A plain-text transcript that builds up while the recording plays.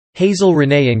Hazel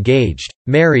Renee engaged,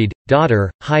 married,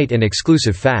 daughter, height and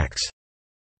exclusive facts.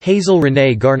 Hazel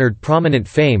Renee garnered prominent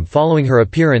fame following her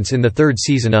appearance in the third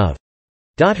season of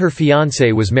Her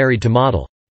fiancé was married to model.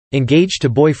 Engaged to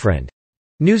boyfriend.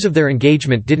 News of their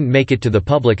engagement didn't make it to the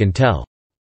public until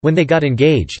when they got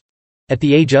engaged. At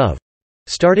the age of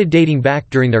started dating back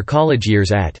during their college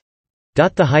years at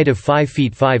the height of 5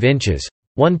 feet 5 inches,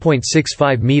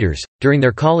 1.65 meters, during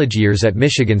their college years at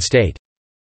Michigan State.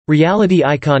 Reality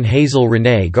icon Hazel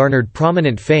Renee garnered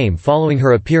prominent fame following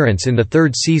her appearance in the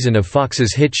third season of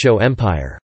Fox's hit show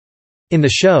Empire. In the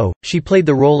show, she played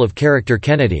the role of character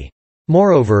Kennedy.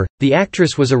 Moreover, the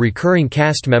actress was a recurring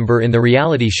cast member in the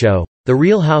reality show, The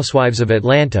Real Housewives of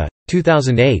Atlanta,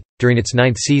 2008, during its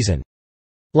 9th season.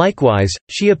 Likewise,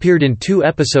 she appeared in 2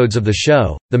 episodes of the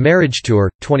show, The Marriage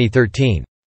Tour, 2013.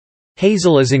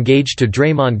 Hazel is engaged to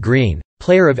Draymond Green,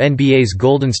 player of NBA's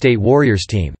Golden State Warriors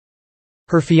team.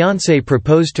 Her fiancé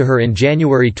proposed to her in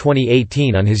January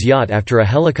 2018 on his yacht after a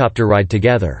helicopter ride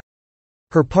together.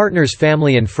 Her partner's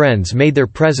family and friends made their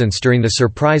presence during the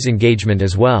surprise engagement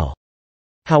as well.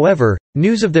 However,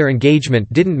 news of their engagement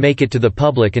didn't make it to the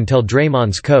public until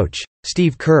Draymond's coach,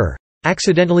 Steve Kerr,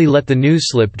 accidentally let the news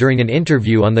slip during an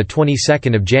interview on the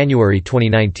 22nd of January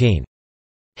 2019.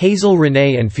 Hazel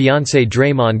Renee and fiancé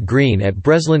Draymond Green at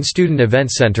Breslin Student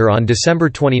Event Center on December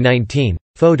 2019.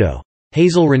 Photo.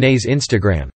 Hazel Renee's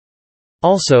Instagram.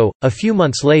 Also, a few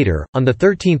months later, on the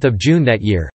 13th of June that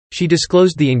year, she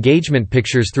disclosed the engagement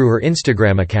pictures through her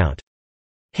Instagram account.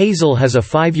 Hazel has a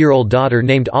 5-year-old daughter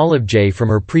named Olive J from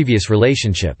her previous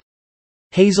relationship.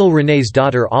 Hazel Renee's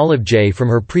daughter Olive J from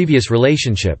her previous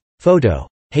relationship. Photo.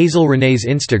 Hazel Renee's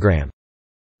Instagram.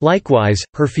 Likewise,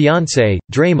 her fiancé,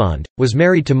 Draymond, was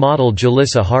married to model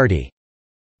Jalissa Hardy.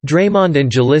 Draymond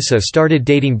and Jalissa started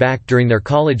dating back during their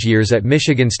college years at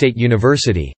Michigan State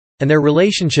University, and their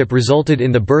relationship resulted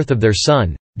in the birth of their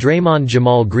son, Draymond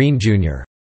Jamal Green Jr.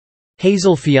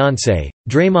 Hazel fiancé,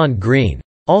 Draymond Green,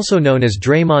 also known as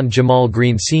Draymond Jamal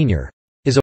Green Sr.,